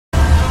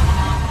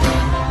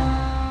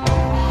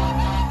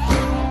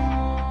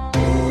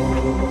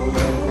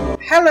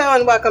Hello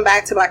and welcome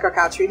back to Black Girl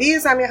Couch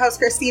Reviews. I'm your host,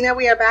 Christina.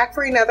 We are back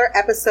for another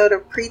episode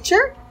of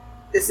Preacher.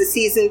 This is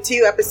Season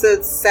 2,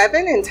 Episode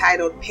 7,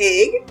 entitled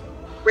Pig.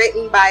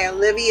 Written by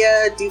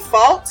Olivia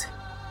Dufault.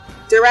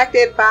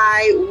 Directed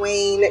by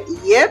Wayne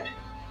Yip.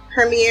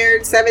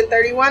 Premiered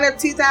 7/31 of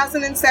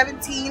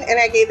 2017, and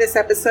I gave this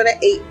episode an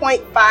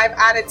 8.5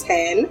 out of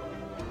 10.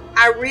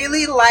 I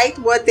really liked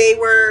what they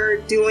were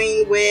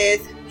doing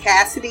with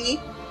Cassidy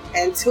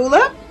and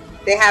Tulip.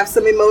 They have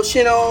some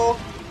emotional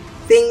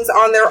things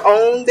on their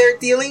own they're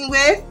dealing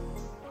with.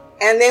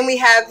 And then we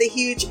have the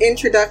huge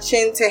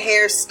introduction to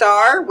Hair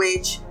Star,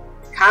 which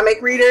comic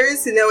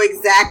readers know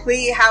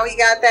exactly how he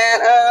got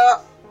that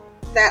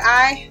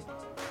eye.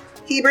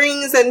 He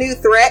brings a new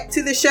threat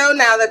to the show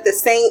now that the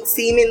Saint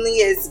seemingly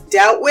is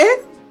dealt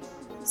with.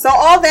 So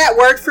all that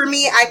worked for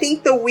me. I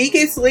think the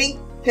weakest link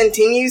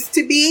continues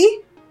to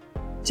be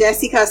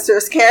Jesse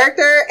Custer's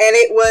character, and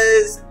it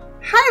was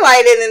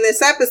highlighted in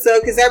this episode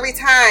because every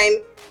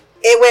time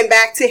it went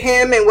back to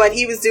him and what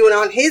he was doing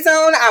on his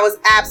own, I was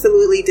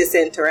absolutely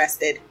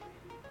disinterested.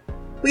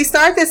 We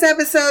start this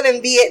episode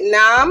in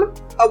Vietnam.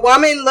 A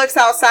woman looks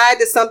outside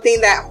to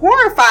something that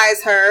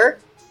horrifies her.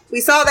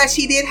 We saw that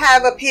she did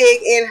have a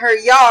pig in her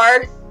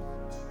yard,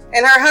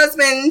 and her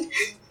husband,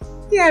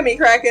 he had me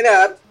cracking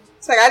up.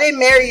 It's like, I didn't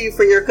marry you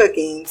for your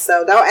cooking,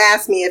 so don't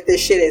ask me if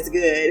this shit is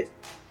good.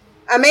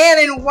 A man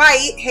in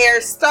white, Hair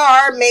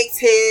Star, makes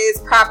his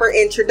proper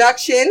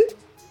introduction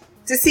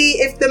to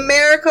see if the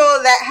miracle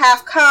that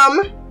have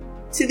come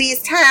to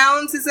these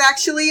towns is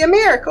actually a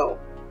miracle.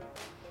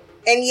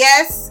 And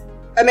yes,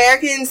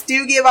 Americans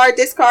do give our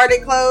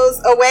discarded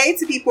clothes away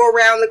to people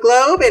around the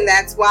globe, and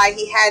that's why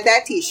he had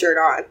that t-shirt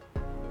on.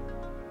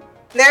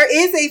 There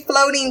is a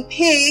floating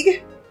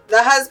pig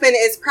the husband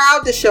is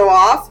proud to show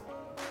off,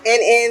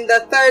 and in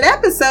the third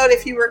episode,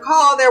 if you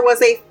recall, there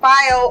was a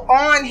file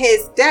on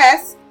his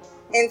desk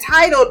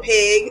entitled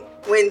Pig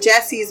when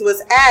Jesse's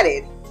was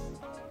added.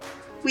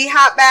 We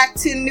hop back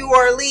to New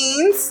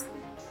Orleans,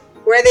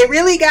 where they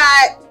really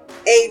got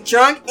a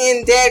drunk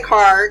and dead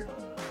card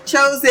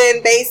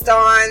chosen based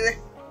on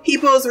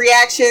people's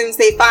reactions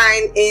they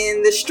find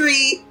in the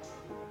street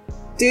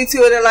due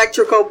to an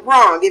electrical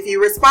prong. If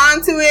you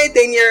respond to it,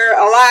 then you're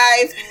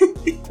alive.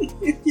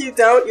 If you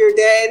don't, you're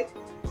dead.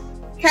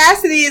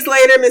 Cassidy is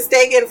later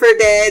mistaken for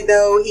dead,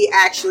 though he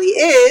actually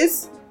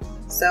is.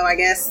 So I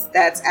guess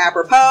that's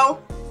apropos.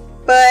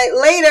 But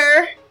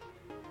later,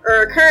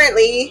 or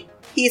currently,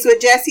 he's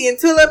with Jesse and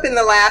Tulip in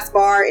the last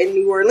bar in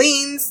New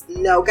Orleans.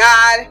 No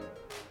God.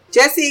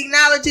 Jesse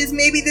acknowledges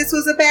maybe this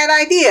was a bad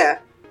idea.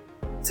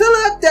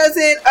 Tulip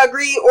doesn't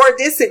agree or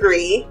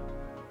disagree.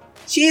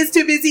 She is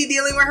too busy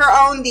dealing with her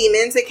own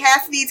demons, and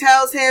Cassidy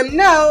tells him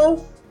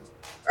no,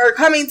 or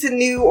coming to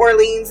New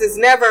Orleans is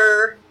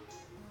never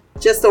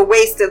just a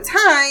waste of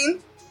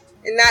time,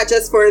 and not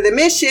just for the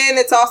mission,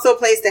 it's also a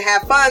place to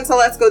have fun, so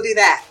let's go do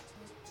that.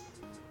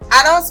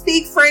 I don't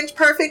speak French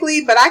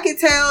perfectly, but I can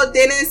tell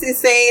Dennis is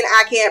saying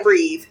I can't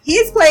breathe.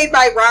 He's played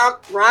by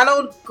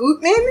Ronald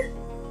Gutman.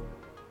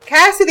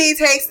 Cassidy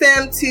takes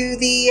them to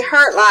the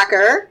Hurt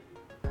Locker,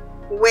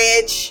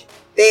 which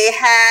they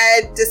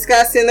had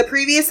discussed in the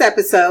previous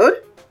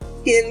episode.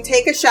 He didn't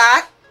take a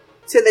shot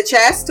to the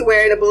chest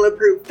wearing a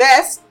bulletproof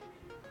vest,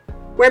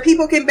 where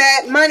people can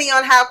bet money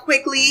on how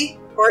quickly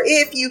or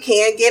if you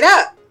can get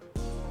up.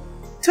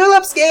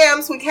 Tulip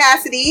scams with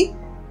Cassidy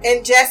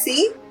and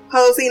Jesse,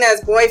 posing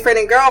as boyfriend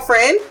and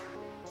girlfriend,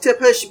 to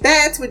push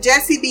bets, with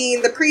Jesse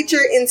being the preacher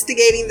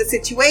instigating the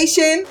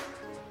situation.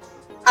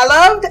 I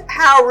loved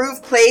how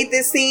Ruth played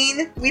this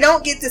scene. We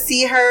don't get to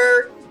see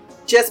her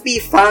just be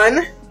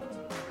fun.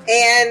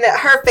 And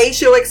her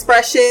facial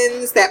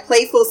expressions, that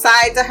playful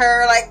side to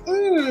her, like,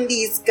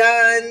 these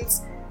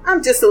guns.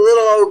 I'm just a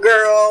little old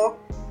girl.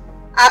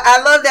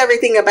 I loved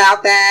everything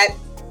about that.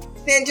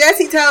 Then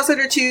Jesse tells her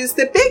to choose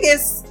the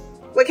biggest,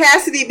 with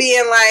Cassidy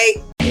being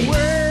like,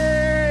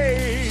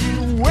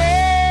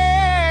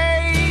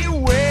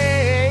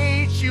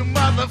 wait, you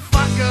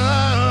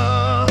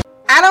motherfucker.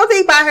 I don't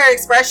think by her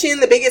expression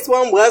the biggest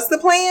one was the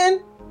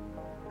plan,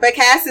 but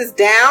Cass is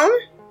down.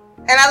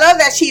 And I love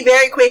that she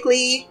very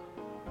quickly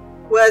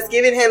was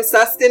giving him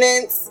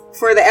sustenance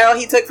for the L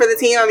he took for the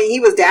team. I mean, he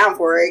was down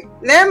for it.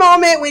 Their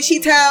moment when she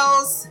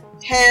tells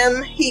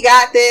him he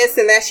got this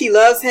and that she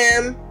loves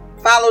him,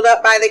 followed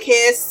up by the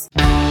kiss.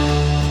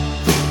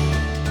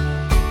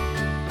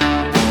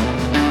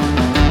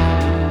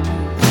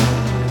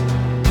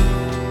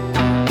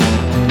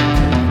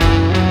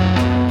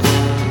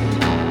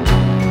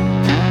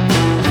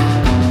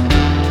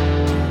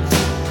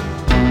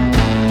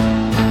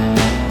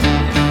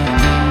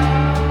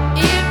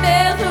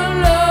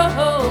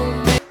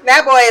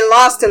 That boy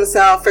lost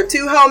himself for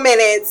 2 whole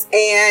minutes,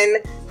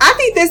 and I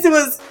think this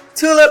was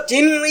Tulip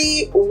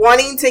genuinely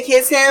wanting to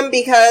kiss him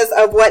because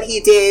of what he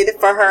did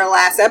for her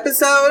last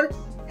episode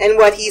and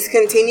what he's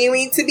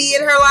continuing to be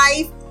in her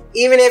life,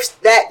 even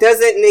if that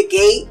doesn't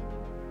negate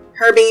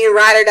her being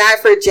ride or die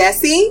for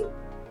Jesse.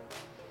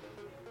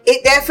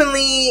 It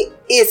definitely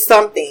is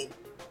something,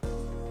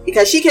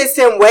 because she kissed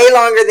him way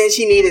longer than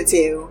she needed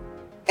to.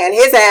 And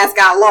his ass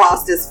got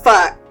lost as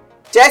fuck.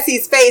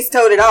 Jesse's face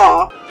told it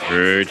all.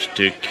 Urge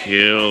to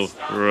kill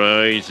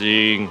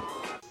rising.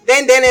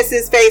 Then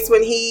Dennis's face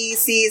when he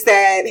sees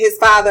that his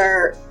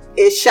father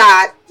is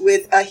shot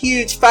with a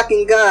huge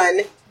fucking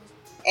gun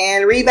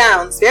and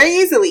rebounds very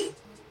easily.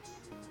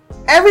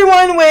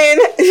 Everyone, when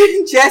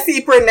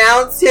Jesse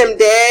pronounced him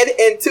dead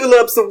in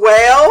Tulip's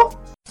wail.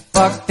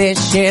 Fuck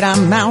this shit,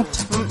 I'm out.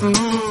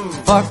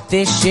 Fuck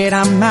this shit,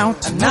 I'm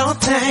out. No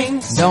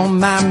thanks. Don't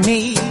mind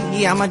me.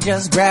 I'ma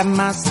just grab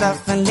my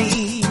stuff and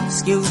leave.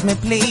 Excuse me,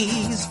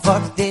 please.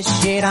 Fuck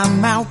this shit,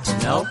 I'm out.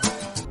 Nope.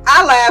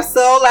 I laughed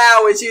so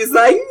loud when she was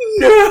like,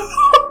 no.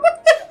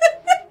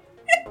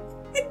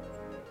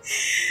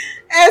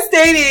 As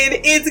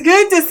stated, it's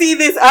good to see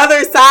this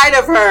other side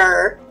of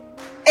her.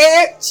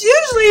 And it's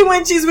usually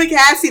when she's with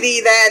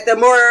Cassidy that the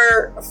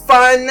more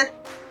fun,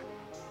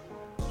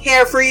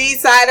 carefree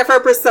side of her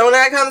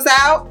persona comes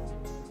out.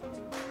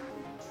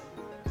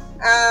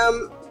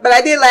 But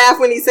I did laugh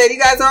when he said, you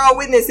guys are all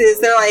witnesses.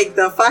 They're like,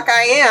 the fuck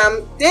I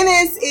am.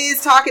 Dennis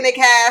is talking to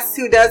Cass,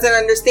 who doesn't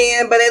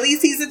understand, but at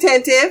least he's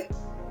attentive.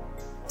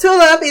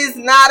 Tulip is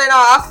nodding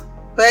off,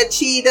 but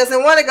she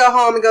doesn't want to go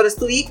home and go to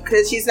sleep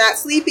because she's not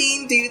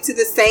sleeping due to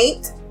the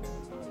saint.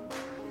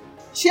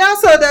 She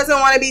also doesn't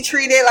want to be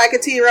treated like a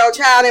 2-year-old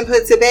child and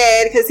put to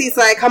bed because he's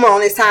like, come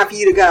on, it's time for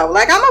you to go.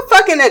 Like, I'm a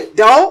fucking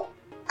adult.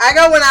 I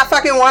go when I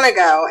fucking want to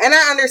go. And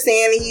I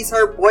understand he's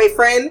her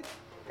boyfriend.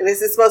 And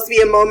this is supposed to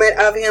be a moment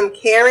of him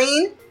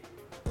caring.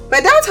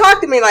 But don't talk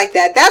to me like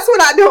that. That's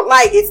what I don't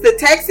like. It's the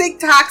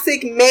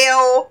toxic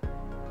male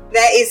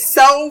that is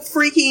so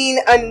freaking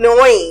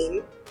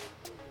annoying.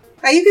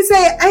 Now you can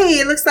say, hey,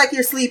 it looks like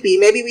you're sleepy.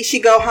 Maybe we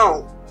should go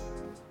home.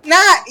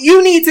 Not,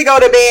 you need to go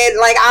to bed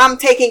like I'm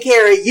taking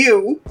care of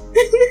you.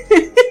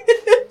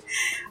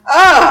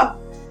 I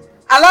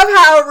love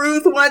how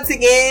Ruth, once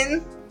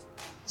again,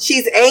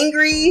 she's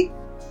angry.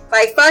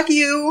 Like, fuck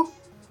you.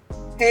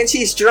 And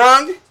she's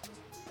drunk.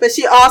 But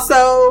she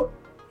also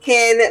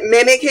can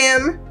mimic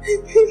him.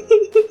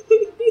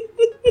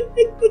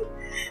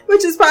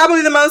 Which is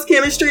probably the most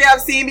chemistry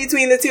I've seen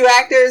between the two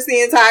actors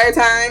the entire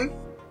time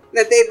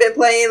that they've been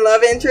playing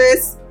love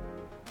interests.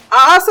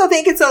 I also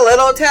think it's a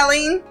little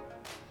telling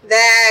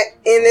that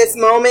in this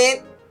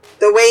moment,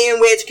 the way in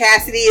which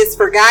Cassidy is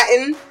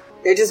forgotten,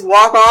 they just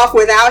walk off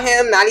without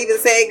him, not even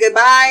saying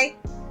goodbye.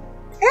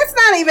 It's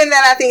not even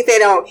that I think they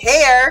don't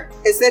care.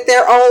 It's that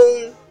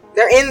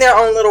they're in their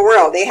own little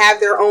world. They have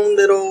their own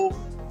little,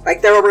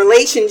 like, their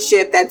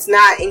relationship that's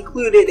not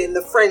included in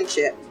the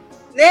friendship.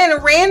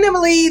 Then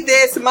randomly,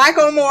 this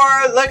Michael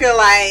Moore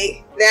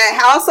lookalike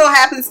that also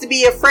happens to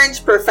be a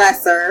French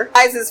professor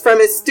rises from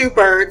his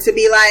stupor to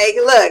be like,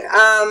 look,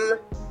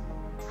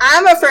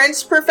 I'm a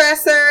French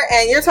professor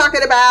and you're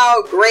talking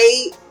about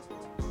great.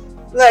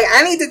 Look,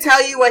 I need to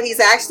tell you what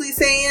he's actually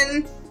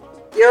saying.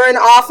 You're an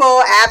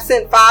awful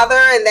absent father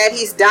and that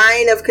he's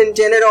dying of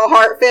congenital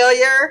heart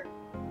failure.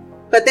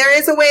 But there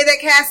is a way that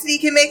Cassidy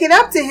can make it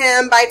up to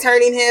him by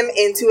turning him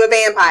into a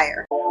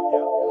vampire.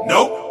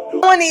 Nope.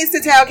 Someone needs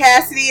to tell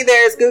Cassidy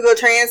there's Google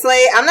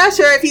Translate. I'm not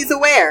sure if he's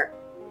aware.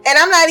 And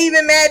I'm not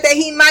even mad that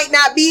he might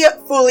not be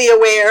fully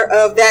aware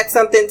of that's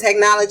something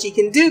technology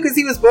can do because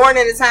he was born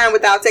in a time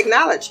without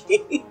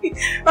technology.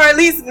 Or at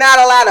least not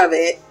a lot of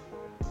it.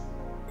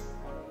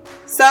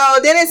 So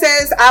then it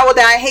says, I will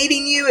die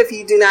hating you if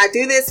you do not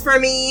do this for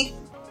me.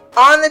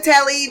 On the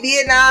telly,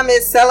 Vietnam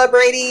is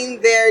celebrating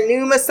their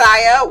new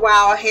messiah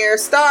while Hair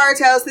Star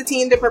tells the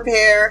team to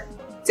prepare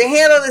to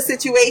handle the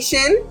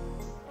situation.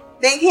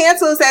 Then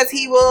cancels as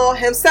he will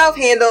himself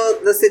handle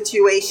the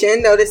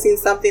situation, noticing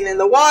something in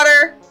the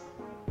water.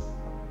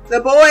 The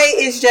boy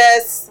is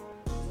just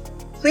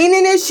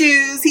cleaning his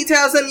shoes. He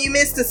tells him you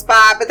missed a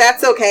spot, but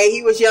that's okay.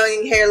 He was young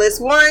and careless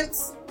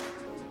once.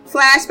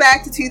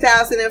 Flashback to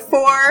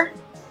 2004.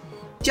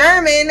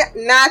 German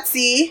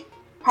Nazi,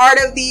 part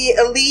of the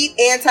elite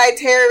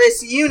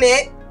anti-terrorist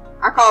unit.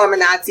 I call him a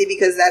Nazi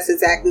because that's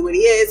exactly what he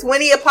is. When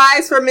he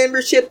applies for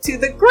membership to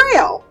the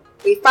Grail.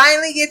 We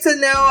finally get to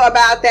know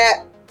about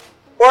that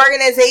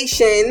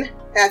organization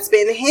that's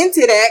been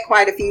hinted at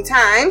quite a few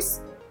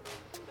times.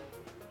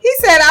 He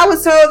said, I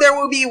was told there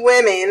will be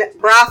women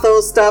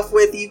brothel stuff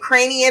with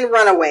Ukrainian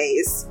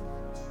runaways.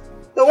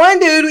 The one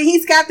dude,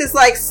 he's got this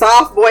like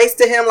soft voice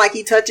to him, like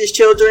he touches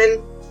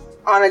children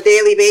on a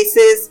daily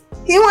basis.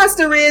 He wants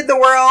to rid the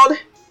world,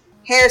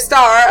 Hair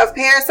Star, of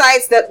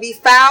parasites that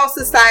befoul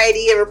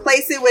society and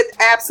replace it with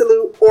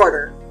absolute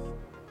order.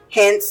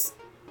 Hence,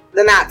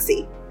 the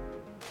Nazi.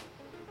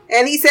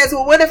 And he says,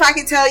 well, what if I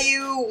could tell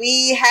you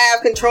we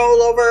have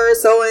control over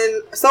so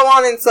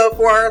on and so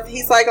forth?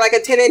 He's like a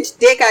 10-inch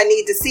dick. I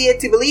need to see it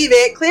to believe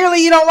it.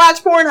 Clearly, you don't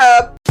watch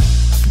Pornhub.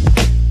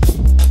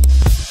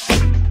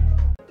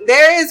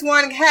 There is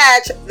one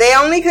catch. They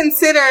only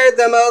consider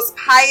the most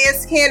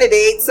pious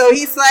candidate. So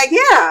he's like,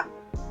 yeah,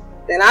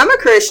 then I'm a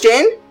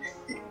Christian.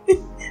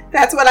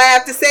 That's what I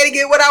have to say to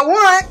get what I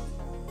want.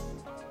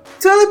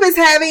 Tulip is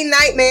having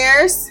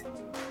nightmares.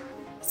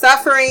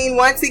 Suffering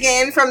once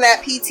again from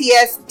that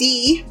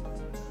PTSD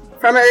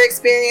from her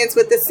experience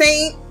with the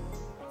Saint.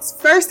 It's the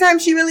first time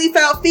she really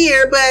felt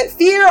fear, but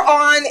fear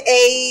on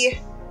a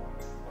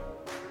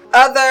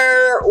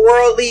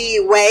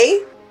otherworldly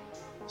way.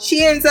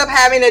 She ends up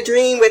having a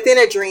dream within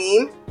a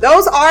dream.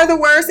 Those are the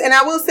worst, and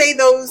I will say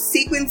those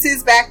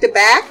sequences back to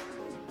back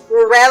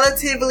were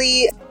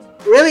relatively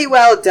really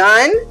well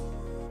done,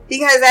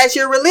 because as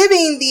you're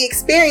reliving the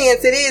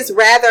experience, it is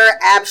rather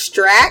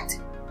abstract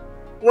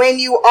when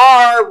you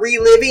are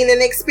reliving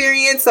an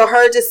experience. So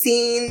her just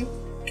seeing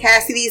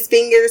Cassidy's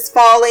fingers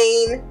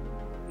falling,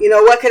 you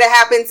know, what could have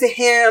happened to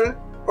him,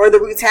 or the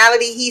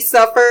brutality he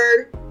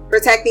suffered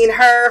protecting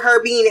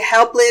her being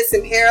helpless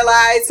and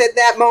paralyzed at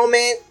that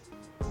moment.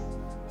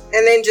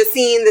 And then just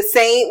seeing the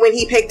Saint when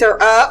he picked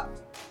her up,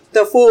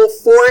 the full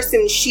force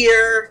and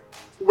sheer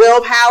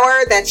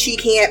willpower that she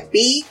can't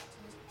beat.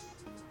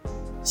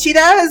 She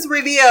does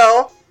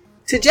reveal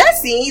to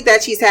Jesse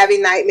that she's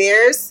having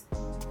nightmares,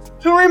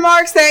 who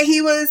remarks that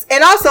he was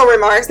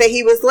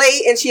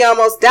late and she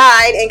almost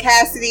died, and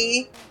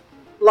Cassidy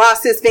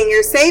lost his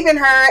fingers saving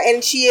her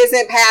and she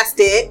isn't past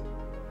it.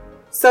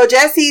 So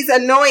Jesse's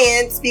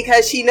annoyance,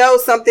 because she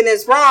knows something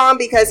is wrong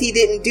because he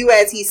didn't do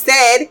as he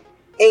said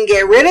and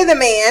get rid of the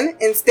man,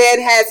 instead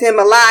has him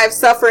alive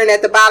suffering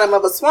at the bottom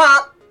of a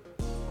swamp,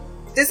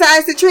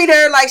 decides to treat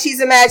her like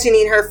she's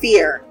imagining her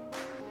fear.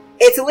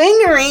 It's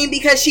lingering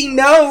because she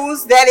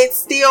knows that it's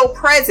still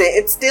present.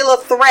 It's still a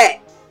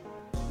threat.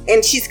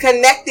 And she's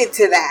connected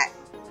to that.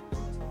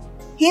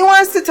 He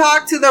wants to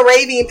talk to the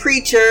raving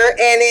preacher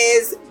and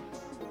is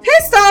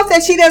pissed off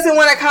that she doesn't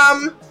want to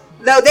come,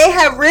 though they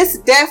have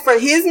risked death for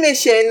his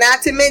mission,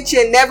 not to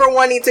mention never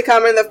wanting to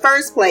come in the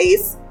first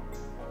place,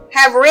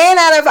 have ran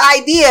out of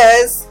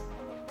ideas,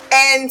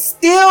 and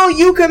still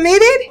you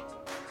committed?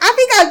 I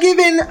think I've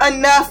given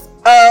enough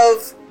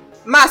of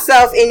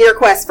myself in your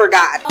quest for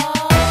God.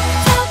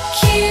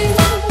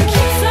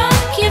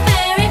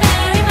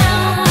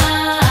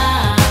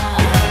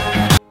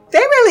 They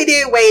really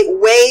did wait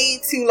way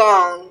too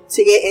long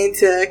to get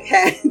into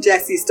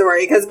Jesse's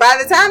story, because by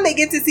the time they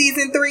get to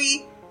season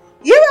 3,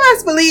 you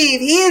must believe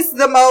he is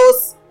the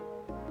most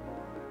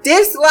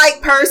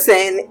disliked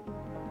person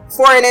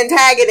for an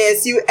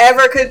antagonist you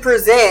ever could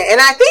present. And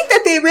I think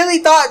that they really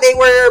thought they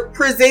were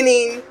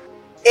presenting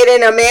it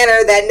in a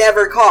manner that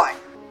never caught.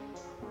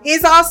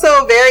 He's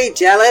also very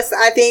jealous,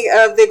 I think,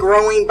 of the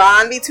growing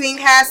bond between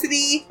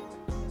Cassidy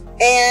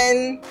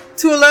and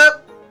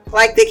Tulip,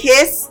 like the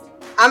kiss.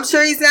 I'm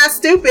sure he's not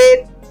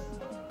stupid.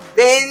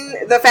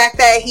 Then the fact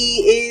that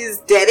he is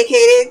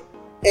dedicated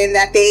and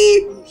that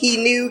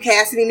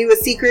Cassidy knew a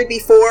secret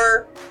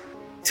before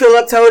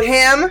Tulip told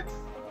him.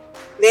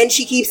 Then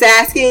she keeps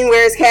asking,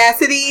 where's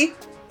Cassidy?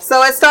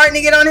 So it's starting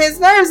to get on his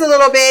nerves a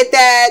little bit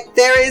that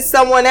there is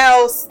someone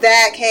else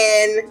that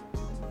can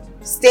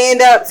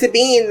stand up to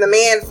being the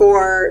man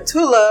for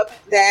Tulip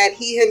that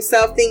he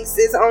himself thinks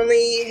is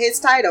only his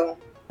title.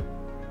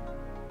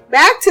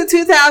 Back to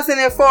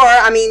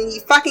 2004, he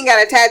fucking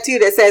got a tattoo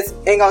that says,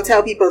 ain't gonna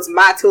tell people it's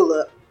my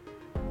Tulip.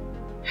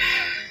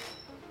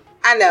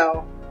 I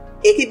know.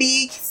 It could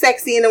be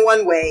sexy in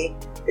one way.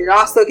 It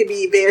also could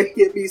be very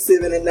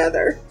abusive in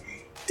another.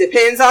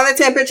 Depends on the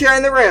temperature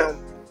in the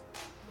room.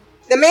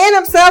 The man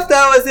himself,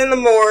 though, is in the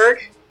morgue.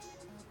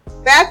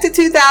 Back to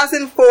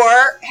 2004,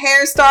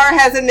 Hairstar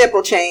has a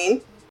nipple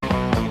chain.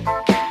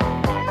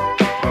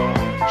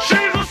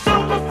 She's a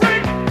super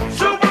freak,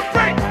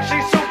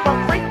 she's super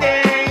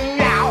freaking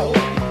out.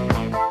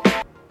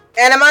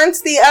 And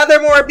amongst the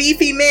other more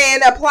beefy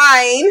men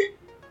applying,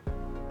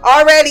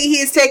 already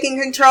he's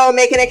taking control,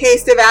 making a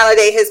case to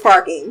validate his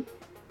parking.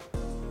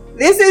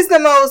 This is the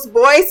most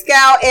Boy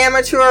Scout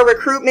amateur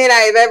recruitment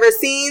I have ever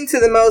seen to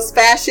the most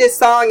fascist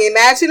song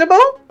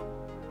imaginable.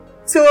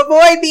 To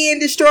avoid being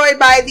destroyed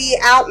by the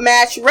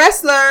outmatched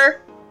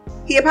wrestler,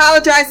 he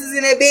apologizes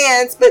in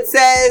advance but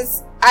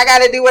says, I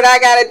gotta do what I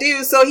gotta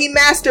do, so he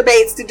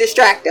masturbates to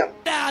distract him.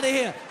 Get out of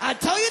here. I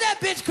told you that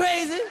bitch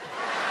crazy.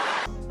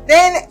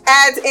 Then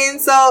adds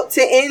insult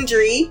to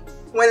injury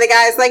when the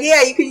guy's like,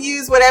 yeah, you can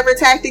use whatever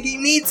tactic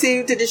you need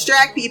to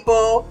distract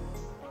people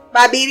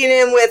by beating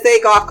him with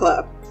a golf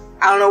club.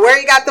 I don't know where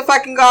he got the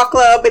fucking golf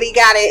club, but he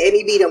got it and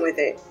he beat him with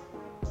it.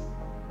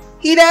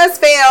 He does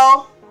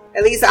fail.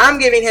 At least I'm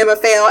giving him a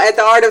fail at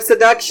the art of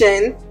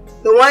seduction.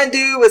 The one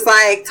dude was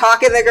like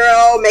talking to the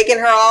girl, making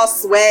her all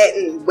sweat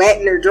and wet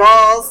in her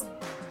drawers.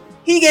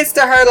 He gets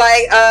to her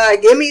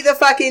like, give me the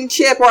fucking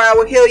chip or I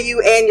will kill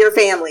you and your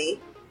family.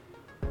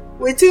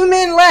 With 2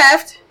 men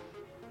left,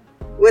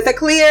 with a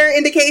clear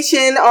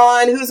indication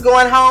on who's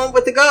going home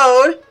with the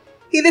gold,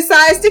 he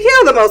decides to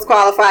kill the most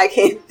qualified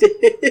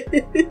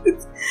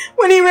candidate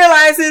when he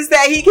realizes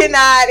that he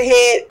cannot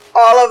hit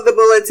all of the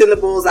bullets in the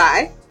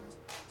bullseye.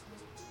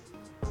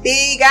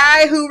 The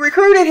guy who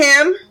recruited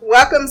him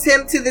welcomes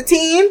him to the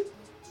team,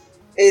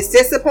 is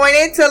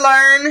disappointed to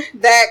learn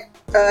that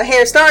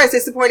Hairstar is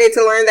disappointed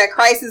to learn that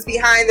Christ is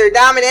behind their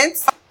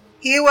dominance.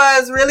 He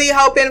was really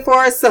hoping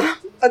for some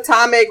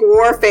atomic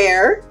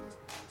warfare.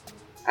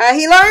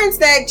 He learns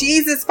that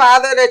Jesus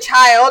fathered a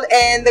child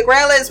and the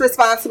Grella is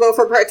responsible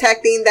for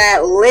protecting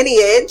that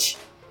lineage.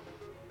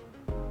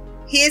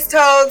 He's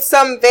told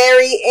some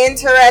very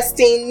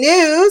interesting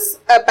news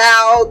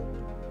about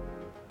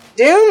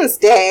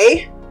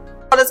Doomsday.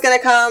 It's going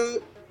to come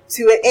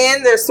to an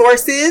end. Their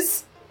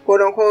sources,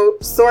 quote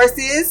unquote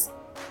sources,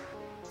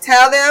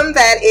 tell them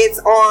that it's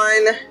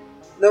on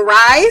the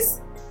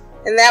rise,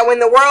 and that when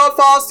the world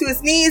falls to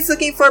its knees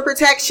looking for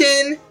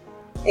protection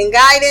and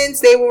guidance,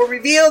 they will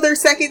reveal their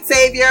second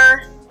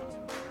savior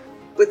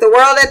with the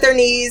world at their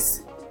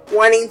knees,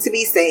 wanting to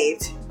be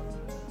saved,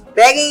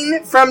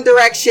 begging from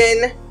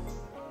direction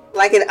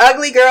like an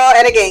ugly girl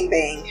at a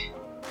gangbang.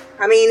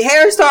 I mean,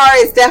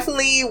 Hairstar is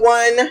definitely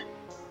one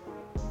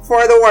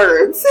for the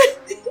words.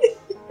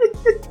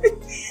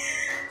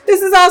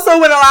 This is also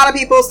when a lot of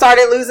people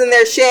started losing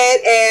their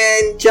shit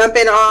and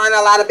jumping on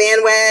a lot of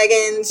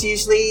bandwagons,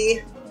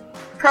 usually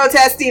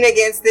protesting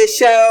against this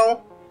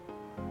show.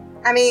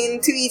 I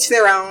mean, to each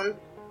their own.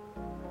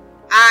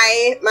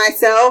 I,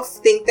 myself,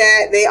 think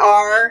that they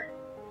are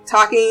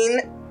talking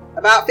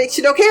about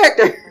fictional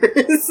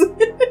characters.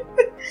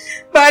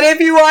 But if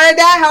you want it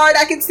that hard,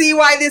 I can see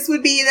why this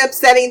would be an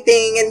upsetting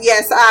thing. And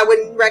yes, I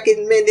wouldn't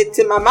recommend it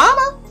to my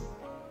mama.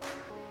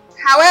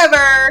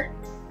 However,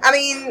 I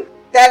mean,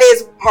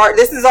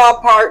 this is all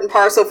part and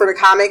parcel for the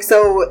comic,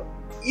 so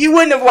you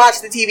wouldn't have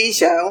watched the TV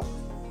show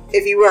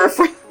if you were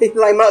afraid.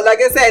 Like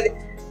I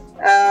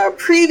said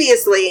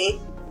previously,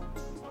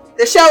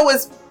 the show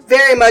was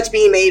very much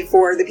being made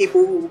for the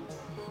people who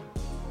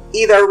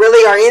either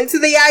really are into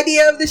the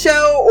idea of the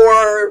show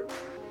or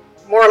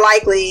more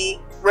likely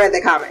read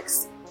the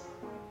comics.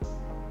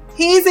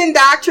 He's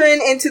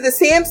indoctrinated into the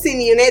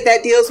Samson unit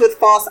that deals with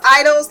false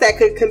idols that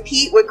could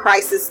compete with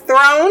Christ's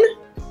throne.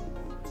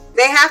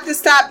 They have to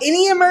stop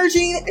any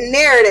emerging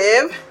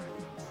narrative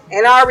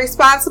and are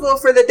responsible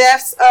for the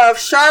deaths of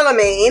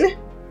Charlemagne.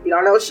 If you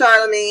don't know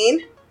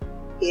Charlemagne,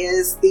 he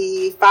is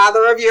the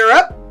father of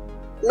Europe.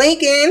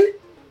 Lincoln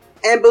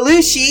and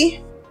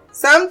Belushi.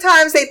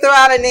 Sometimes they throw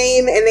out a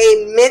name and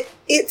they meant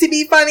it to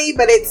be funny,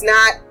 but it's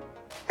not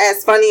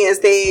as funny as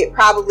they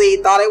probably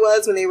thought it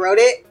was when they wrote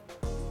it.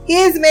 He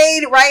is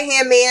made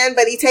right-hand man,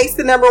 but he takes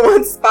the number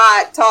one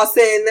spot,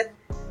 tossing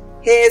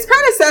his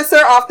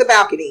predecessor off the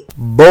balcony.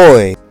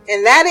 Boy.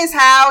 And that is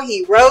how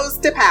he rose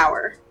to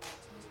power.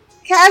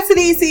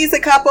 Cassidy sees a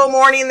couple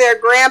mourning their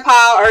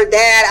grandpa or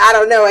dad. I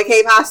don't know. It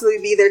can't possibly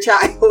be their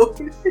child.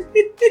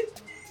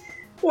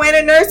 When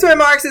a nurse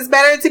remarks it's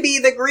better to be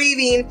the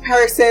grieving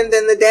person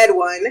than the dead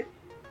one.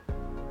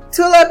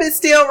 Tulip is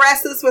still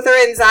restless with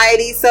her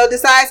anxiety, so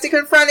decides to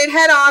confront it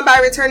head on by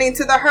returning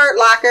to the Hurt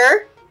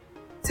Locker,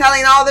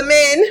 telling all the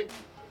men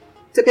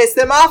to piss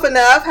them off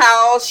enough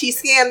how she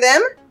scammed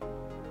them.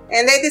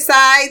 And they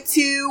decide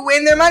to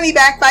win their money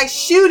back by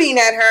shooting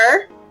at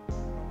her.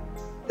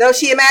 Though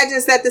she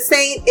imagines that the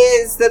saint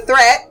is the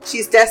threat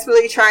she's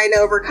desperately trying to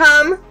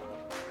overcome.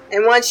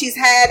 And once she's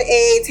had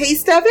a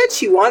taste of it,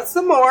 she wants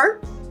some more.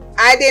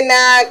 I did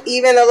not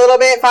even a little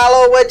bit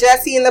follow what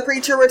Jesse and the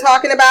preacher were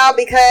talking about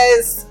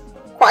because,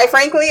 quite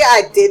frankly,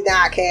 I did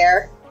not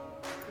care.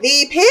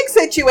 The pig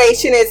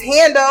situation is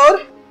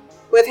handled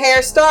with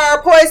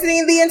Hairstar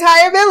poisoning the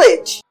entire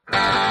village.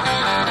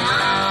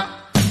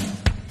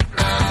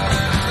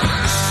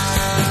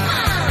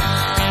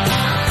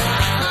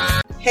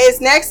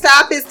 His next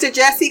stop is to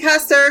Jesse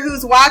Custer,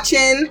 who's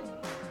watching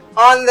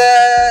on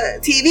the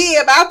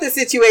TV about the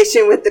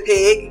situation with the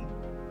pig,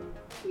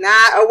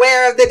 not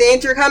aware of the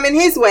danger coming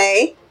his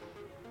way,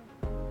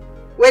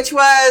 which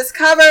was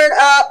covered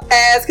up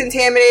as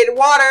contaminated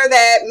water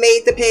that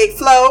made the pig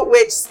float,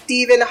 which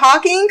Stephen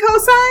Hawking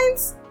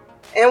co-signs.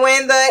 And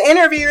when the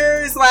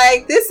interviewer's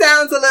like, this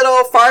sounds a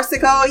little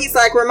farcical, he's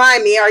like,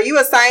 remind me, are you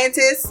a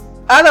scientist?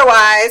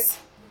 Otherwise,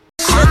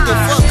 shut the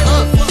fuck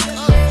up.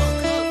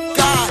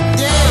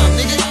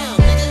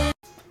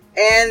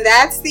 And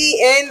that's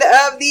the end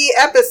of the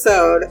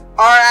episode.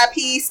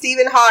 R.I.P.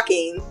 Stephen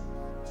Hawking.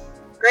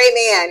 Great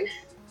man.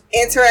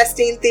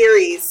 Interesting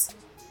theories.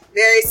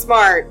 Very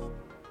smart.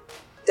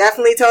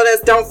 Definitely told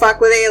us don't fuck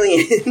with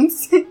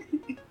aliens.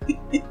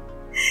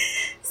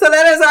 So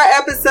that is our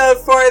episode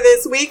for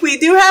this week. We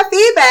do have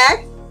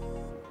feedback.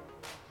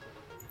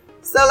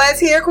 So let's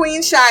hear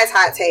Queen Shy's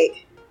hot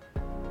take.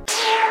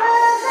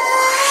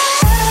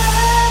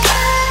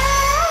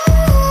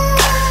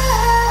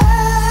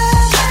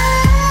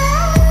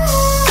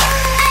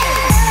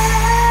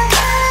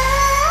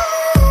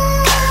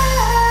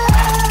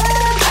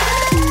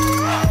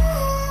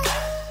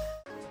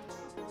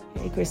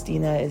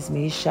 Christina, it's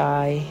me,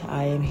 Shy.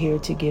 I am here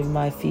to give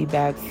my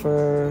feedback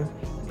for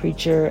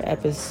Preacher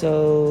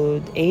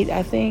episode 8,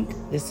 I think.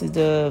 This is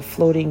the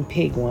floating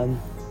pig one.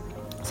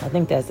 So I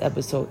think that's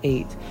episode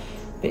 8.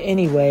 But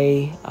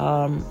anyway,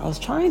 I was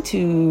trying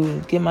to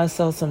give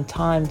myself some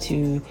time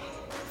to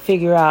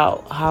figure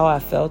out how I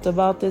felt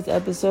about this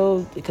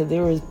episode because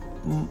there was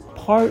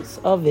parts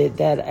of it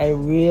that I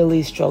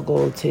really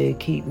struggled to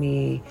keep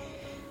me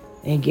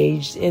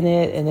engaged in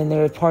it, and then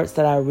there were parts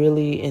that I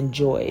really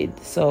enjoyed.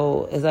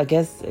 So as I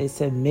guess it's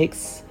a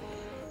mix,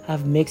 I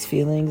have mixed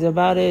feelings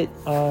about it.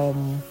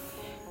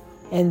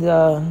 And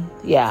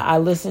yeah, I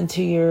listened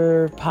to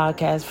your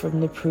podcast from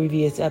the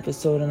previous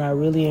episode, and I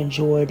really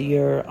enjoyed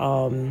your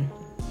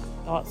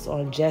thoughts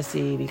on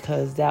Jesse,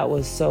 because that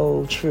was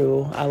so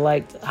true. I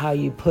liked how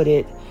you put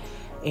it,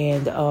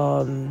 and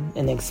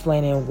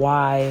explaining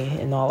why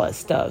and all that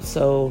stuff.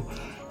 So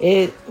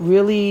it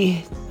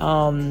really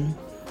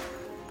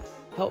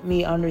helped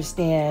me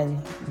understand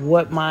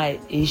what my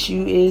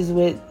issue is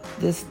with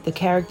the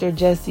character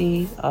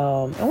Jesse.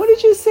 And what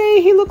did you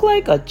say? He looked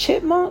like a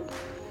chipmunk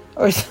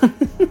or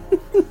something?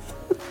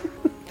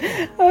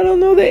 I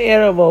don't know the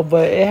animal,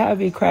 but it had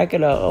me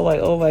cracking up. I'm like,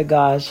 oh my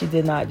gosh, she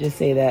did not just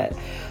say that.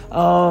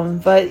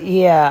 But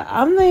yeah,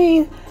 I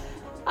mean,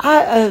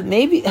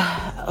 maybe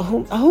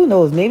who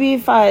knows? Maybe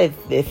if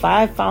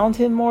I found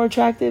him more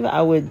attractive,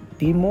 I would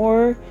be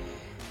more.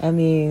 I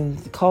mean,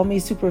 call me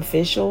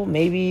superficial.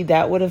 Maybe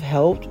that would have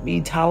helped me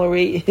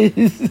tolerate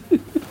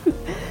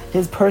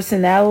his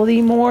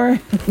personality more.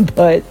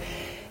 But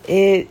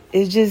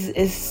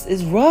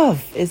it's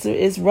rough.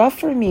 It's rough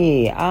for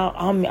me.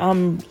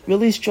 I'm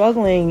really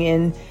struggling,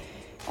 and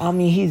I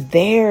mean, he's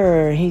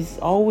there. He's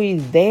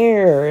always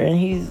there, and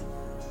he's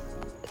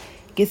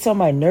gets on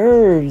my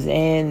nerves,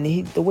 and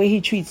the way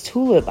he treats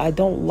Tulip, I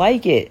don't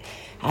like it.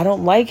 I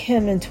don't like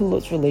him and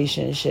Tulip's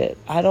relationship.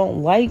 I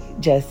don't like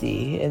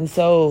Jesse, and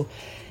so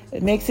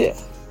it makes it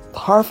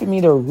hard for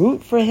me to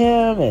root for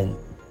him and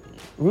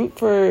root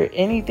for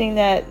anything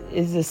that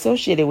is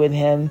associated with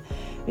him,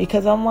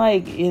 because I'm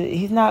like,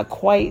 he's not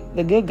quite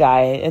the good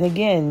guy. And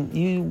again,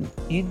 you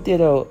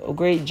did a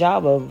great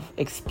job of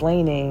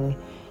explaining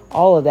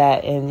all of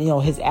that, and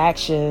his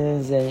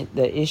actions and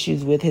the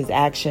issues with his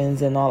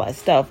actions and all that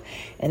stuff.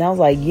 And I was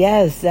like,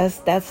 yes,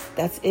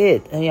 that's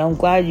it. And I'm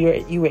glad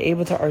you were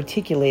able to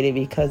articulate it,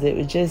 because it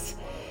was just,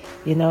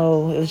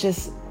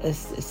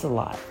 it's a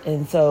lot.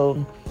 And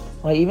so,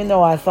 like, even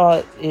though I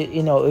thought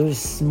it was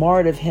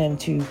smart of him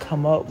to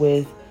come up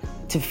with,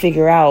 to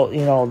figure out,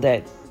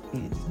 that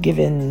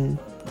given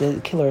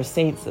the Killer of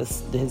Saints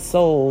his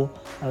soul,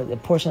 the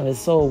portion of his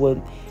soul would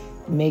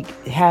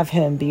have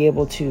him be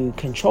able to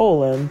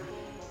control him,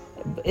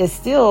 it's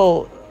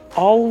still,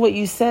 all what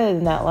you said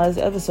in that last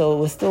episode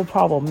was still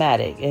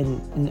problematic,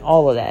 and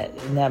all of that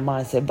in that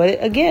mindset.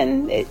 But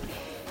again,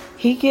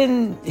 he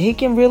can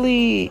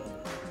really,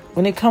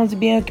 when it comes to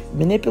being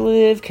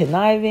manipulative,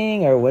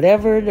 conniving, or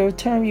whatever the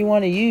term you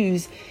want to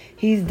use,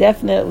 he's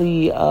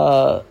definitely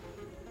does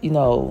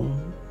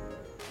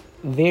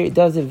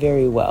it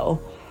very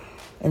well.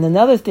 And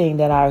another thing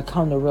that I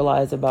come to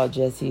realize about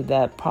Jesse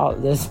that's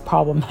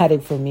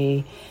problematic for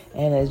me,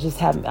 and it's just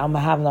I'm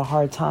having a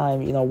hard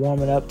time,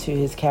 warming up to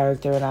his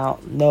character, and I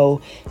don't know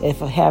if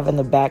having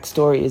the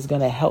backstory is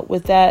going to help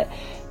with that.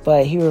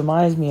 But he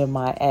reminds me of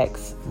my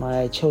ex,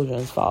 my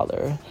children's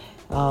father.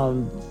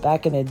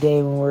 Back in the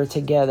day when we were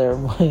together,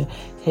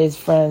 his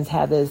friends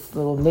had this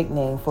little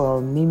nickname for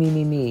him,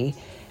 me.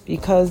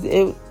 Because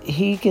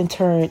he can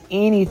turn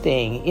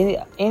anything,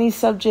 any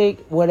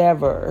subject,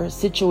 whatever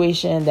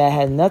situation that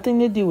had nothing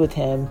to do with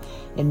him,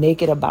 and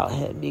make it about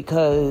him,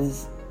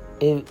 because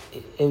it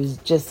was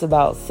just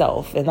about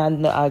self.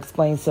 And I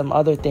explained some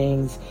other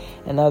things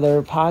in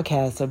other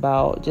podcasts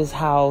about just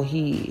how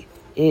he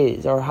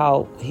is, or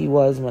how he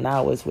was when I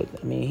was with him.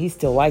 I mean, he's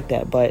still like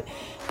that, but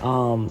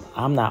I'm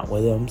not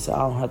with him, so I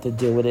don't have to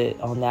deal with it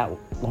on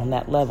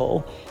that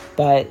level.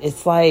 But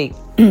it's like.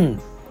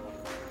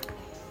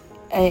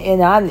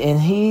 And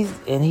he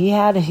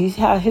had his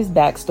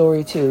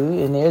backstory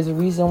too, and there's a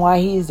reason why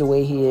he is the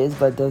way he is.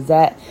 But does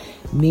that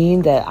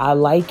mean that I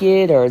like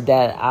it, or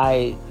that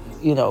I,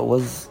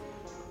 was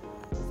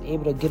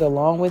able to get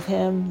along with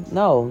him?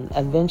 No,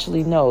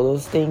 eventually, no.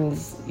 Those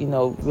things,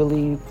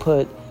 really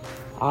put,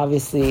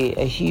 obviously,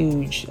 a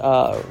huge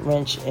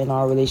wrench in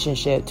our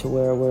relationship, to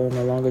where we're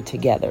no longer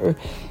together.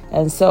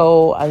 And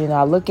so,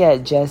 I look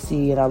at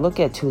Jesse and I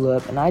look at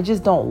Tulip, and I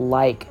just don't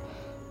like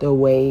the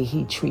way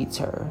he treats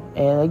her.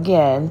 And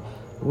again,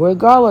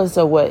 regardless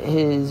of what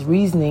his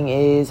reasoning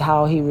is,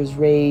 how he was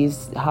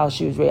raised, how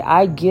she was raised,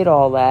 I get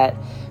all that,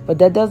 but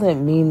that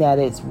doesn't mean that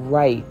it's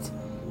right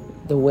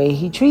the way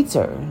he treats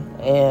her,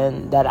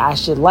 and that I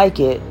should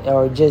like it,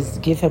 or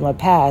just give him a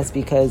pass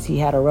because he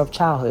had a rough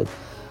childhood,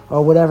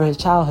 or whatever his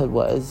childhood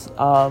was.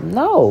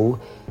 No,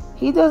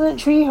 he doesn't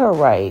treat her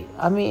right.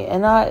 I mean,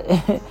 and I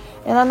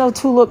know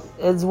Tulip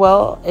as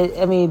well.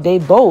 I mean, they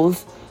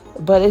both.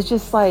 But it's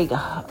just like,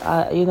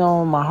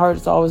 my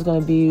heart's always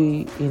going to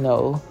be,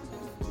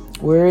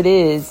 where it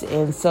is.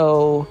 And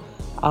so,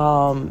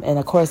 and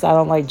of course, I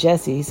don't like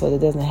Jesse, so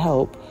that doesn't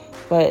help.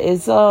 But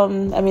it's,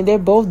 they're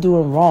both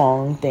doing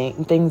wrong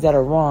things that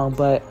are wrong.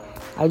 But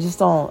I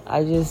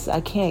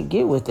can't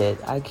get with it.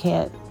 I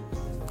can't,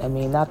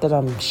 not that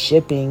I'm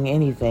shipping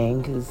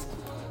anything,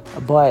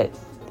 but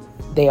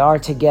they are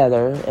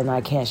together, and I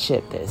can't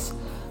ship this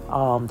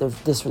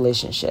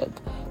relationship.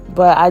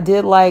 But I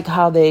did like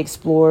how they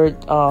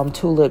explored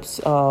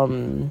Tulip's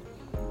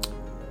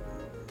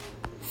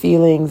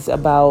feelings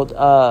about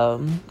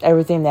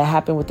everything that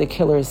happened with the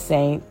Killer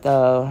Saint,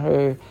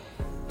 her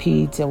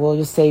we'll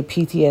just say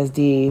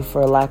PTSD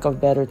for lack of a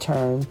better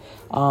term.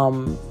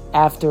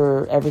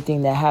 After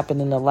everything that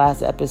happened in the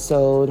last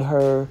episode,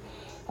 her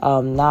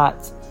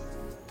not,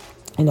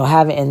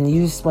 having, and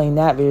you explained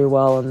that very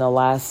well in the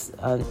last,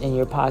 in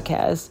your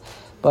podcast,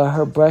 but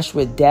her brush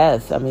with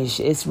death, I mean,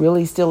 it's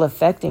really still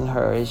affecting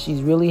her.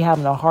 She's really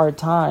having a hard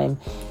time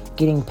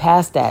getting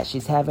past that.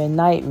 She's having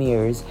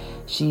nightmares.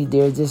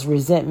 There's this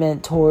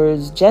resentment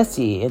towards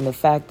Jesse, and the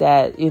fact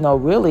that,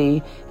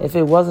 really, if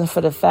it wasn't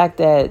for the fact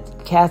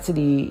that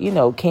Cassidy,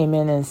 came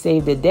in and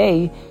saved the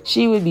day,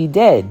 she would be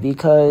dead,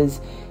 because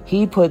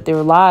he put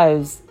their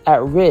lives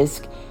at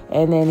risk,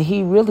 and then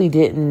he really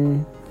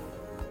didn't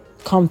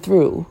come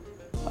through.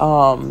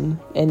 In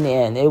the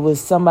end, it was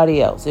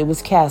somebody else. It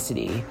was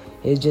Cassidy.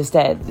 It's just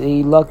that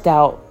he lucked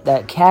out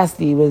that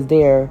Cassidy was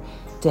there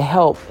to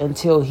help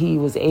until he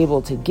was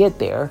able to get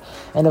there.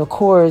 And of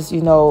course,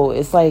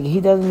 it's like he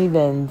doesn't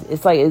even,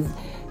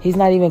 he's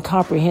not even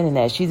comprehending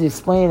that. She's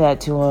explaining that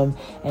to him,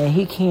 and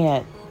he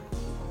can't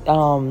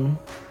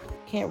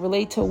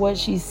relate to what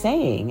she's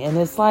saying. And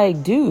it's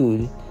like,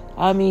 dude,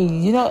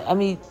 you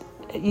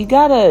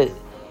gotta,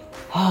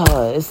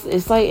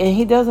 it's like, and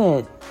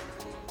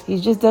he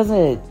just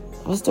doesn't,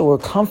 what's the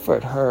word,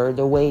 comfort her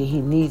the way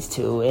he needs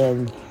to,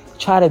 and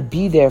try to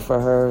be there for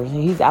her.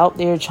 He's out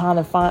there trying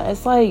to find,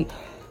 it's like,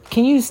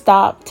 can you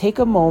stop, take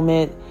a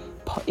moment,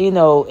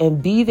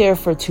 and be there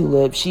for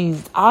Tulip?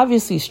 She's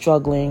obviously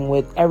struggling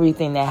with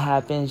everything that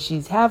happened.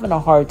 She's having a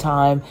hard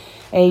time,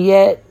 and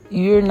yet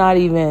it's not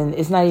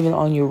even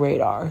on your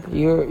radar.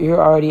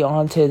 You're already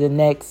on to the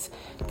next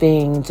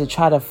thing to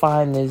try to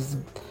find this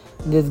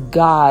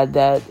God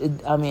that,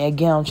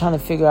 again, I'm trying to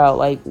figure out,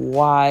 like,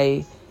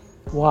 why,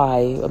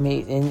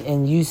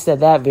 and you said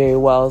that very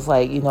well. It's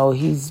like,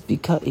 he's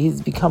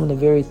becoming the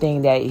very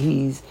thing that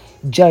he's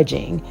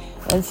judging.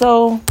 And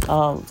so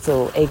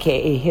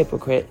AKA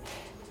hypocrite.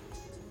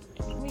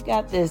 We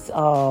got this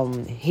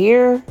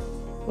here,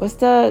 what's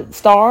the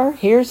star?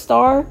 Here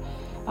star.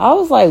 I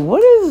was like,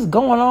 what is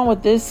going on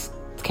with this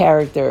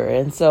character?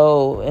 And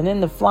then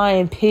the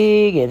flying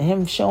pig and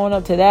him showing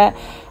up to that,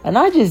 and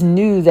I just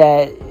knew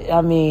that,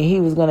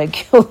 he was gonna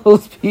kill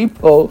those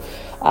people.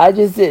 I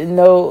just didn't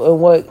know in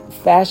what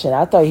fashion.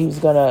 I thought he was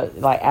gonna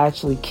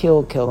actually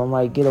kill them,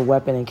 like get a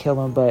weapon and kill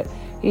them, but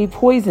he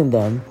poisoned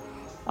them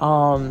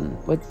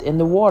in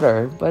the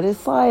water. But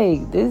it's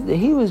like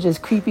he was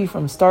just creepy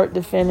from start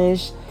to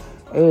finish.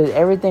 It was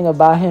everything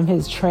about him,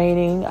 his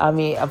training.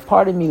 A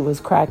part of me was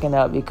cracking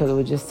up because it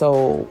was just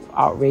so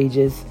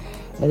outrageous.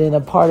 And then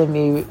a part of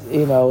me,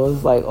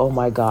 was like, oh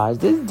my gosh,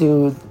 this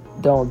dude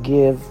don't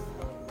give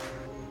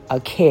a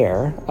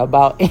care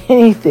about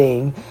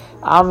anything.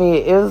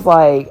 It was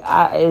like,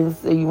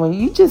 when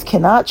you just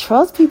cannot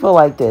trust people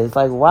like this,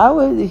 like, why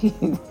would he?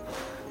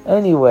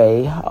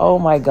 Anyway, oh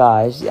my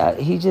gosh,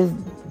 he just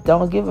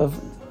don't give a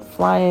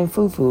flying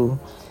foo-foo.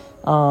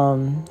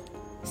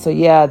 So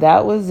yeah,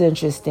 that was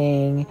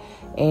interesting.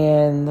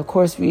 And of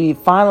course, we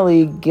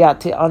finally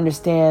got to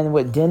understand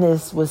what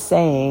Dennis was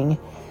saying.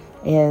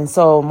 And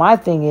so my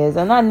thing is,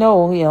 and I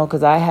know,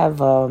 because I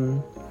have,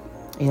 a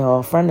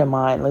friend of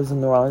mine lives in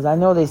New Orleans. I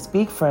know they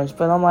speak French,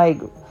 but I'm like,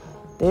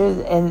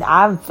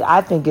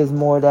 I think it's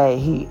more that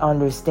he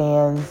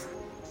understands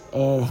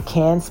and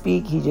can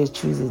speak. He just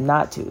chooses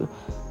not to.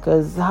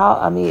 Because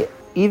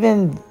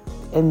even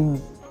in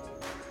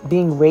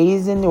being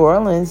raised in New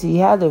Orleans, he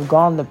had to have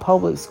gone to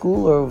public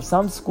school or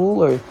some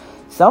school or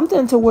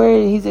something to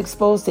where he's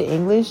exposed to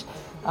English.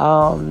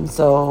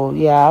 So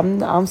yeah,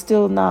 I'm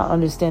still not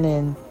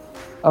understanding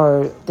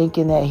or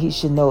thinking that he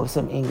should know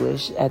some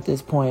English at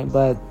this point.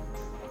 But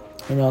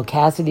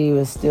Cassidy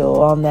was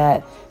still on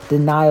that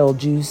denial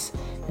juice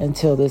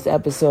until this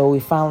episode. We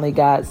finally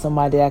got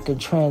somebody that could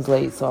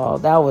translate, so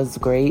that was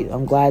great.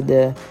 I'm glad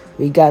that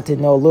we got to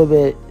know a little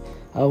bit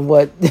of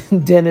what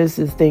Dennis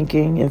is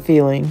thinking and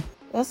feeling.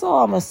 That's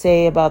all I'm gonna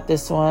say about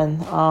this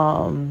one.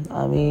 I'm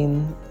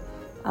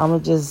gonna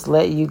just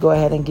let you go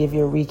ahead and give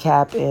your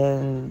recap,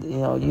 and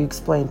you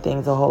explain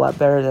things a whole lot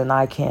better than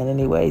I can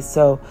anyway.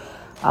 So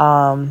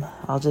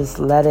I'll just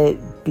let it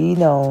be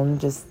known,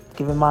 just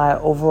giving my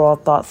overall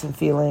thoughts and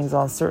feelings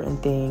on certain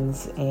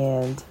things,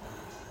 and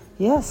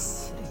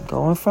yes,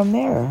 going from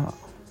there.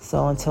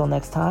 So until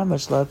next time,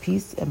 much love,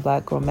 peace, and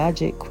Black Girl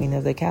Magic, Queen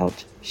of the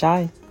Couch,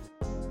 Shy.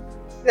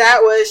 That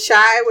was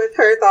Shy with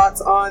her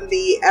thoughts on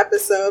the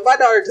episode. My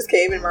daughter just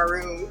came in my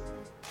room.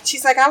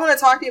 She's like, I want to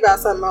talk to you about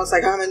something. I was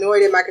like, I'm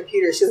annoyed at my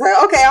computer. She's like,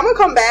 okay, I'm going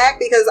to come back,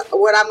 because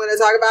what I'm going to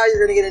talk about,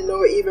 you're going to get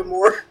even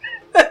more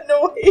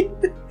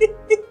annoyed.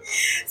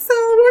 So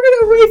we're going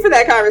to wait for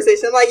that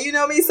conversation. I'm like, you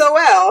know me so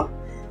well.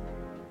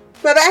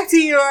 But back to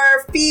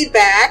your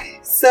feedback.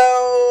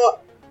 So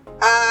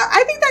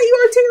I think that you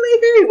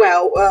articulate very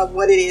well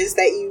what it is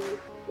that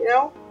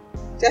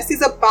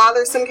Jesse's a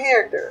bothersome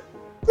character.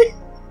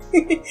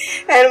 and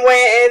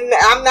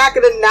I'm not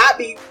going to not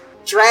be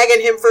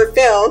dragging him for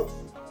filth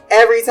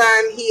every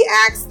time he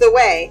acts the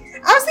way.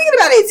 I was thinking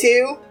about it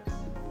too.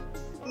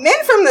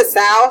 Men from the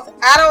South,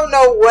 I don't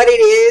know what it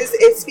is.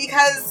 It's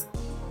because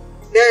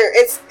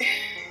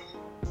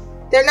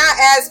they're not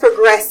as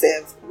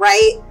progressive,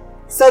 right?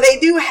 So they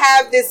do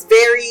have this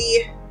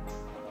very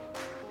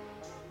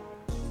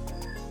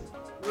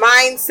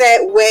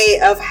mindset way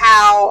of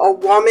how a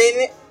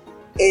woman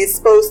is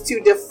supposed to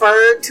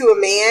defer to a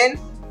man.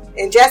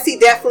 And Jesse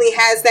definitely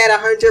has that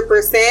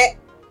 100%.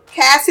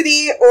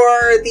 Cassidy,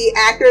 or the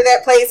actor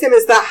that plays him,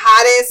 is the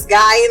hottest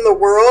guy in the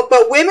world,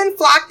 but women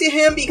flock to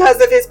him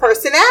because of his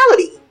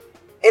personality.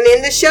 And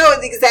in the show,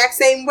 it's the exact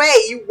same way.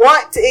 You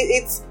want to,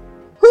 it's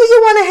who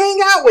you want to hang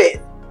out with.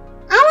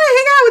 I want to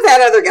hang out with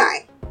that other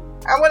guy.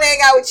 I want to hang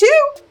out with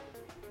you.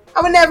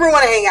 I would never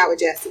want to hang out with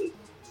Jesse.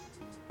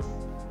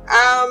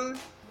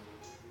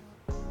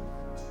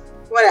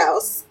 What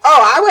else?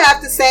 Oh, I would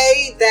have to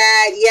say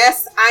that,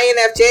 yes,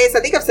 INFJs,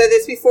 I think I've said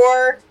this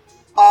before,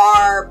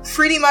 are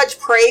pretty much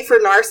prey for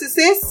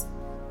narcissists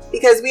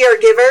because we are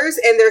givers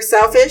and they're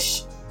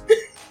selfish.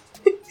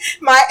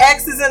 My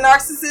ex is a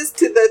narcissist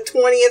to the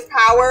 20th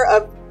power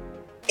of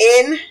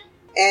N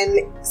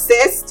and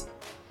cyst.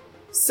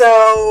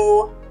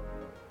 So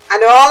I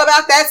know all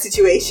about that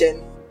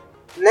situation.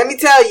 Let me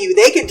tell you,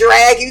 they can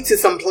drag you to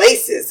some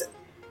places.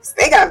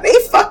 They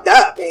fucked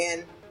up,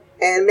 man.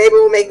 And maybe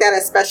we'll make that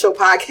a special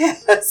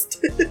podcast.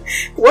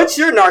 What's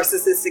your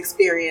narcissist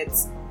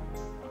experience?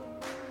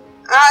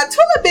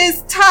 Tulip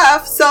is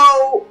tough.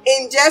 So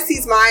in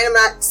Jesse's mind, I'm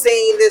not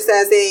saying this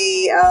as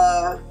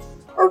a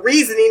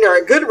reasoning or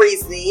a good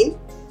reasoning.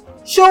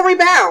 She'll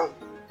rebound,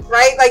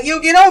 right? Like, you'll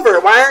get over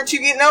it. Why aren't you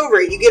getting over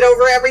it? You get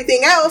over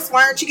everything else.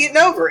 Why aren't you getting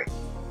over it?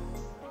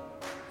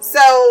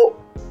 So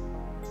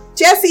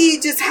Jesse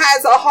just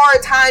has a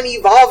hard time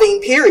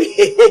evolving,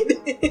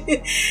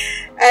 period.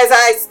 As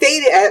I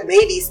stated,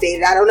 maybe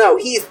stated, I don't know.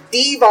 He's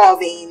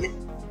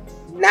devolving.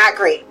 Not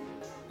great.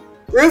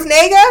 Ruth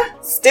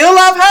Negga, still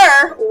love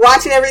her.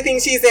 Watching everything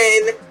she's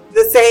in.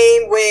 The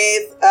same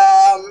with,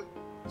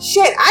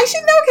 shit, I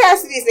should know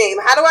Cassidy's name.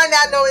 How do I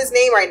not know his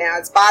name right now?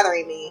 It's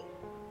bothering me.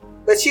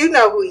 But you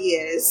know who he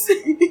is.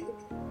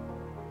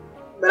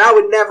 But I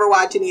would never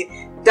watch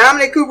any.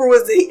 Dominic Cooper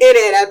was in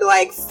it. I'd be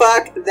like,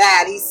 fuck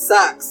that. He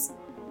sucks.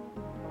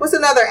 What's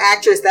another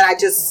actress that I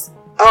just...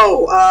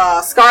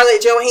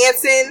 Scarlett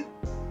Johansson.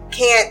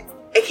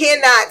 I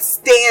cannot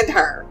stand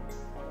her.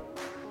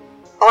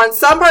 On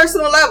some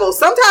personal level.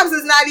 Sometimes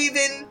it's not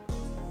even...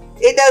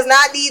 It does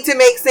not need to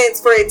make sense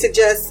for it to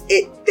just...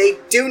 They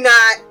do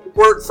not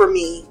work for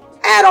me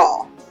at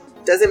all.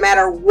 Doesn't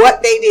matter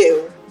what they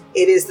do.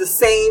 It is the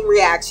same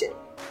reaction.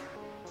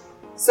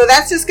 So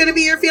that's just going to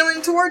be your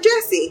feeling toward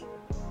Jesse.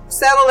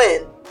 Settle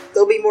in.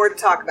 There'll be more to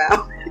talk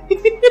about.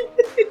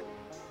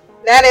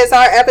 That is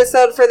our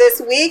episode for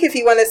this week. If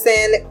you want to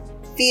send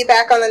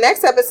feedback on the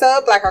next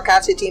episode,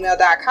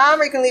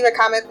 blackoutcouch@gmail.com, or you can leave a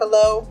comment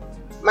below.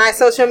 My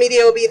social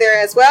media will be there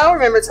as well.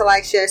 Remember to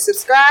like, share,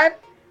 subscribe.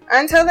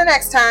 Until the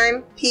next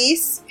time,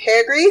 peace,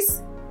 hair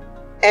grease,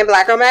 and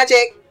Black Girl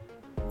Magic.